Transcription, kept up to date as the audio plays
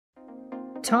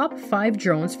Top 5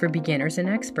 drones for beginners and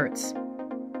experts.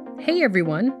 Hey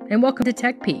everyone, and welcome to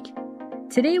Tech Peek.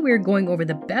 Today we are going over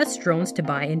the best drones to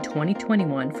buy in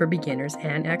 2021 for beginners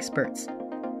and experts.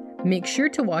 Make sure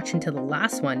to watch until the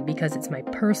last one because it's my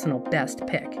personal best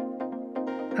pick.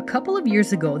 A couple of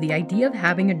years ago, the idea of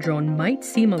having a drone might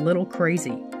seem a little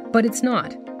crazy, but it's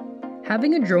not.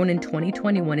 Having a drone in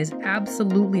 2021 is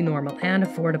absolutely normal and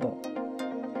affordable.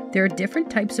 There are different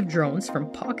types of drones,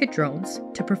 from pocket drones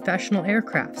to professional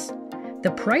aircrafts.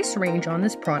 The price range on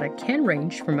this product can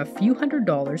range from a few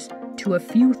 $100s to a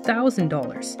few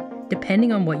 $1,000s,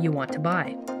 depending on what you want to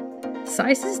buy.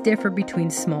 Sizes differ between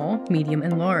small, medium,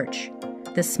 and large.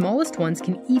 The smallest ones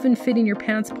can even fit in your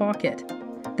pants pocket.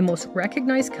 The most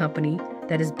recognized company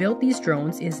that has built these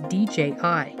drones is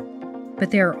DJI,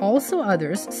 but there are also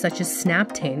others such as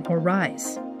Snaptane or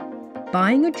Rise.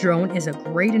 Buying a drone is a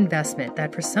great investment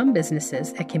that for some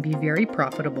businesses it can be very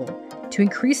profitable to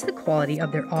increase the quality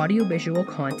of their audiovisual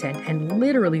content and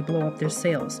literally blow up their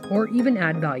sales or even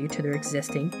add value to their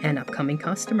existing and upcoming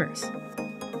customers.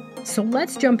 So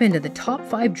let's jump into the top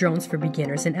 5 drones for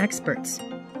beginners and experts.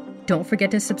 Don't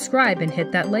forget to subscribe and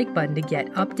hit that like button to get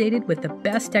updated with the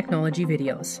best technology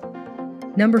videos.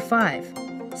 Number 5.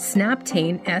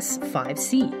 Snaptane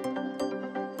S5C.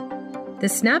 The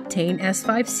Snaptane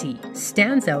S5C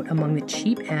stands out among the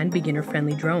cheap and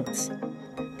beginner-friendly drones.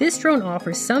 This drone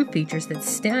offers some features that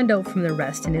stand out from the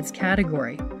rest in its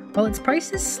category, while its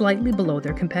price is slightly below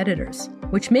their competitors,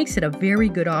 which makes it a very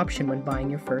good option when buying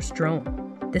your first drone.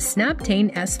 The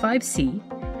Snaptane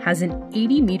S5C has an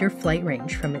 80-meter flight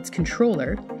range from its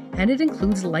controller, and it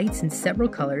includes lights in several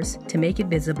colors to make it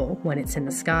visible when it's in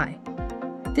the sky.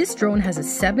 This drone has a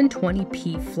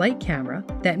 720p flight camera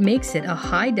that makes it a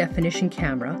high-definition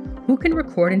camera who can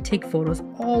record and take photos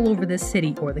all over the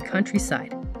city or the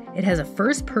countryside. It has a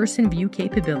first-person view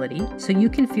capability, so you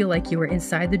can feel like you are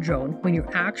inside the drone when you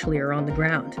actually are on the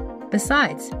ground.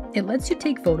 Besides, it lets you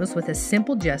take photos with a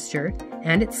simple gesture,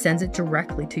 and it sends it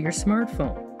directly to your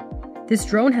smartphone. This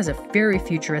drone has a very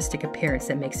futuristic appearance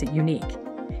that makes it unique.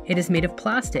 It is made of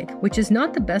plastic, which is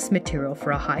not the best material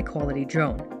for a high-quality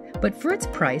drone. But for its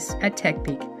price, at Tech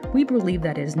Peek, we believe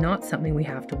that it is not something we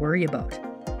have to worry about.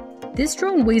 This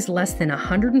drone weighs less than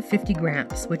 150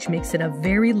 grams, which makes it a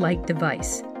very light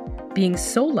device. Being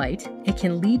so light, it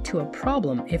can lead to a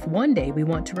problem if one day we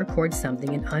want to record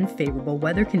something in unfavorable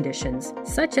weather conditions,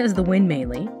 such as the wind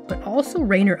mainly, but also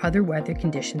rain or other weather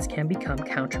conditions can become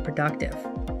counterproductive.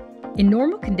 In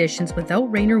normal conditions without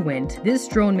rain or wind, this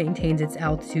drone maintains its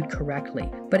altitude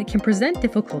correctly, but it can present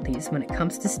difficulties when it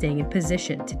comes to staying in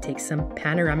position to take some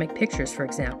panoramic pictures, for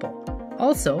example.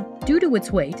 Also, due to its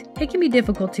weight, it can be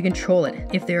difficult to control it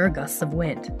if there are gusts of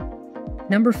wind.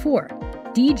 Number 4.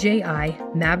 DJI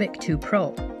Mavic 2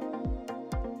 Pro.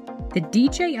 The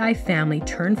DJI family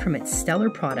turned from its stellar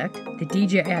product, the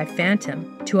DJI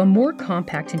Phantom, to a more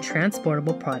compact and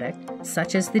transportable product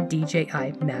such as the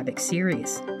DJI Mavic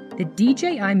series. The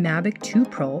DJI Mavic 2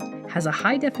 Pro has a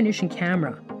high-definition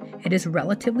camera. It is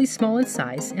relatively small in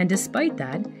size, and despite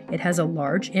that, it has a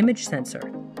large image sensor.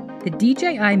 The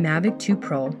DJI Mavic 2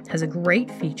 Pro has a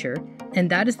great feature, and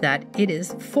that is that it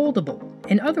is foldable.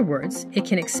 In other words, it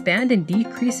can expand and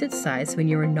decrease its size when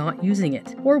you are not using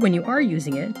it, or when you are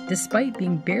using it, despite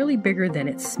being barely bigger than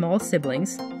its small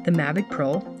siblings, the Mavic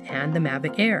Pro and the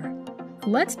Mavic Air.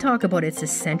 Let's talk about its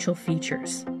essential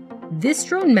features. This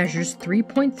drone measures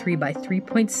 3.3 by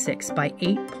 3.6 by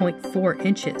 8.4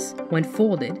 inches when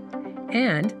folded,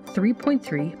 and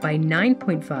 3.3 by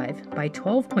 9.5 by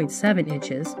 12.7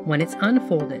 inches when it's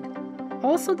unfolded.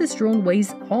 Also, this drone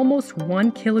weighs almost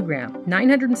 1 kilogram,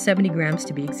 970 grams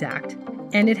to be exact,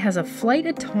 and it has a flight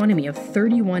autonomy of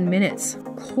 31 minutes.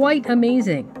 Quite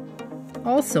amazing!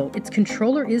 Also, its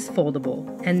controller is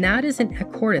foldable, and that is in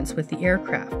accordance with the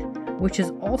aircraft, which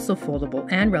is also foldable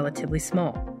and relatively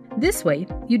small. This way,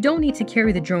 you don't need to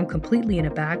carry the drone completely in a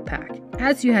backpack,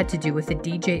 as you had to do with the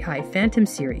DJI Phantom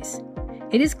series.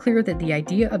 It is clear that the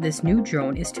idea of this new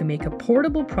drone is to make a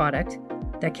portable product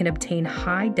that can obtain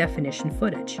high-definition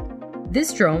footage.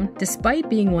 This drone, despite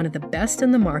being one of the best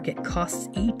in the market, costs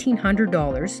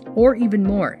 $1,800 or even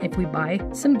more if we buy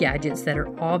some gadgets that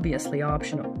are obviously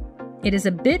optional. It is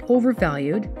a bit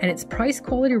overvalued, and its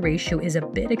price-quality ratio is a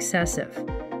bit excessive.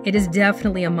 It is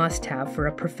definitely a must-have for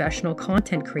a professional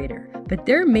content creator, but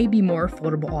there may be more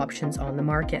affordable options on the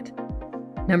market.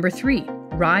 Number 3.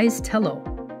 Rise Tello.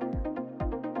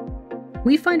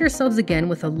 We find ourselves again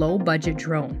with a low-budget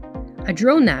drone. A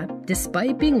drone that,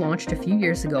 despite being launched a few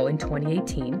years ago in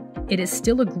 2018, it is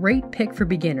still a great pick for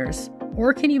beginners,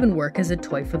 or can even work as a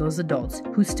toy for those adults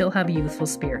who still have a youthful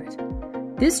spirit.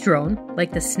 This drone,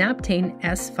 like the Snaptane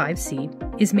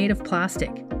S5C, is made of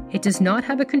plastic. It does not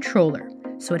have a controller,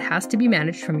 so it has to be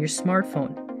managed from your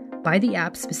smartphone by the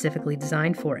app specifically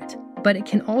designed for it, but it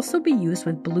can also be used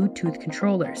with Bluetooth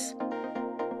controllers.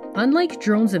 Unlike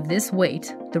drones of this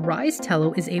weight, the Rise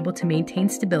Tello is able to maintain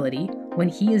stability when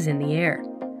he is in the air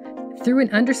through an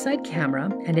underside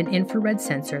camera and an infrared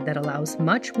sensor that allows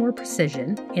much more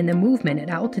precision in the movement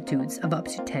at altitudes of up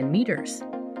to 10 meters.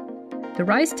 The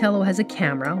Rise Tello has a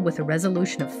camera with a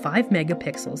resolution of 5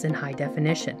 megapixels in high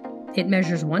definition. It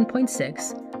measures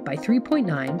 1.6 by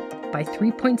 3.9 by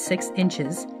 3.6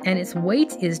 inches, and its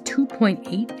weight is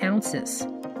 2.8 ounces.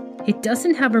 It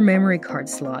doesn't have a memory card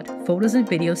slot. Photos and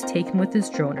videos taken with this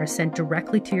drone are sent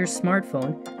directly to your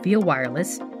smartphone via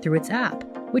wireless through its app,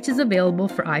 which is available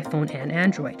for iPhone and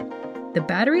Android. The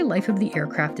battery life of the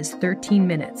aircraft is 13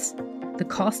 minutes. The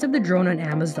cost of the drone on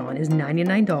Amazon is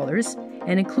 $99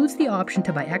 and includes the option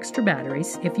to buy extra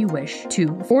batteries if you wish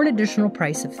to for an additional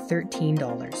price of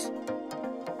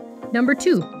 $13. Number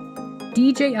 2.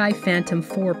 DJI Phantom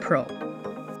 4 Pro.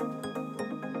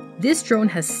 This drone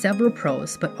has several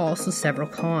pros but also several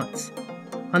cons.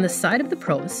 On the side of the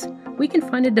pros, we can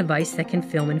find a device that can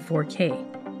film in 4K.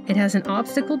 It has an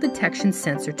obstacle detection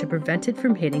sensor to prevent it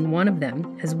from hitting one of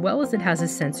them, as well as it has a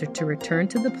sensor to return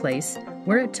to the place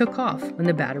where it took off when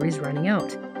the battery is running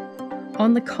out.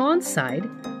 On the con side,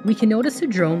 we can notice a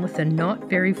drone with a not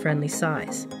very friendly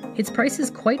size. Its price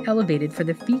is quite elevated for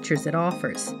the features it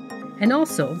offers. And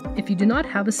also, if you do not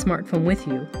have a smartphone with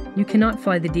you, you cannot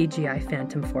fly the DJI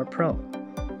Phantom 4 Pro.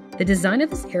 The design of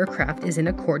this aircraft is in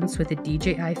accordance with the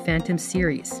DJI Phantom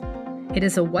series. It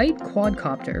is a white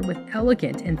quadcopter with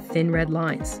elegant and thin red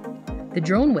lines. The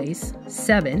drone weighs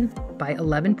 7 by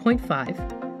 11.5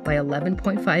 by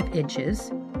 11.5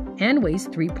 inches and weighs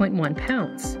 3.1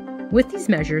 pounds. With these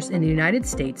measures in the United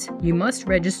States, you must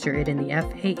register it in the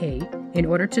FAA in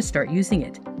order to start using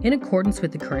it, in accordance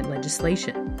with the current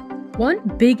legislation. One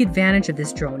big advantage of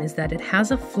this drone is that it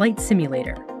has a flight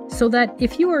simulator, so that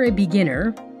if you are a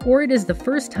beginner or it is the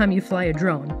first time you fly a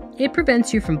drone, it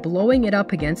prevents you from blowing it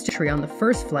up against a tree on the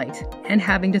first flight and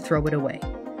having to throw it away.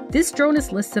 This drone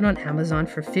is listed on Amazon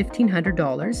for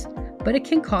 $1,500, but it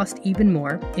can cost even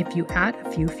more if you add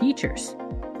a few features.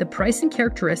 The price and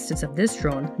characteristics of this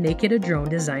drone make it a drone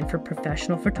designed for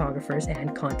professional photographers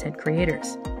and content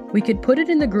creators. We could put it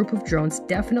in the group of drones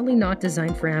definitely not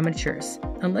designed for amateurs,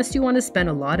 unless you want to spend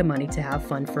a lot of money to have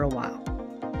fun for a while.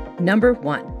 Number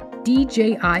 1.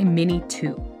 DJI Mini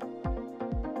 2.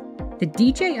 The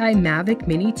DJI Mavic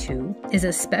Mini 2 is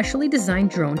a specially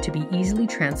designed drone to be easily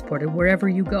transported wherever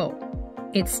you go.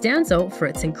 It stands out for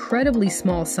its incredibly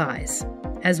small size,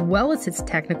 as well as its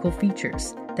technical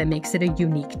features that makes it a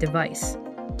unique device.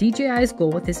 DJI's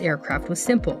goal with this aircraft was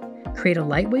simple: create a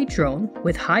lightweight drone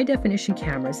with high-definition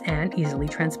cameras and easily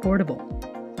transportable.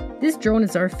 This drone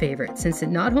is our favorite since it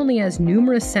not only has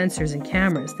numerous sensors and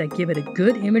cameras that give it a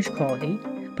good image quality,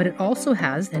 but it also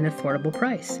has an affordable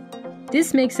price.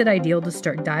 This makes it ideal to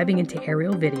start diving into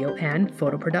aerial video and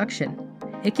photo production.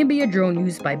 It can be a drone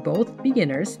used by both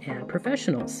beginners and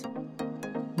professionals.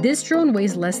 This drone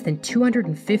weighs less than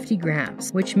 250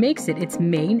 grams, which makes it its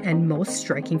main and most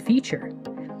striking feature.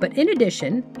 But in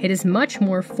addition, it is much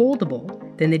more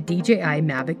foldable than the DJI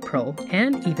Mavic Pro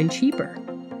and even cheaper.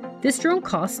 This drone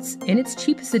costs, in its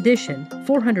cheapest edition,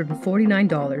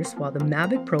 $449, while the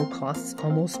Mavic Pro costs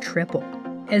almost triple.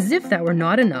 As if that were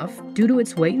not enough, due to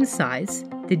its weight and size,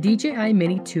 the DJI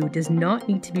Mini 2 does not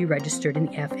need to be registered in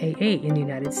the FAA in the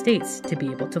United States to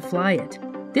be able to fly it.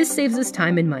 This saves us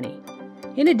time and money,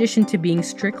 in addition to being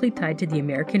strictly tied to the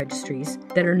American registries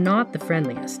that are not the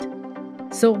friendliest.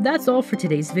 So that's all for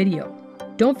today's video.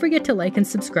 Don't forget to like and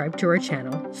subscribe to our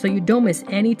channel so you don't miss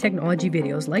any technology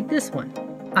videos like this one.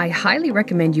 I highly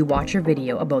recommend you watch our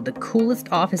video about the coolest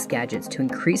office gadgets to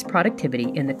increase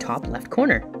productivity in the top left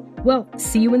corner. Well,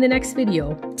 see you in the next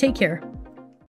video. Take care.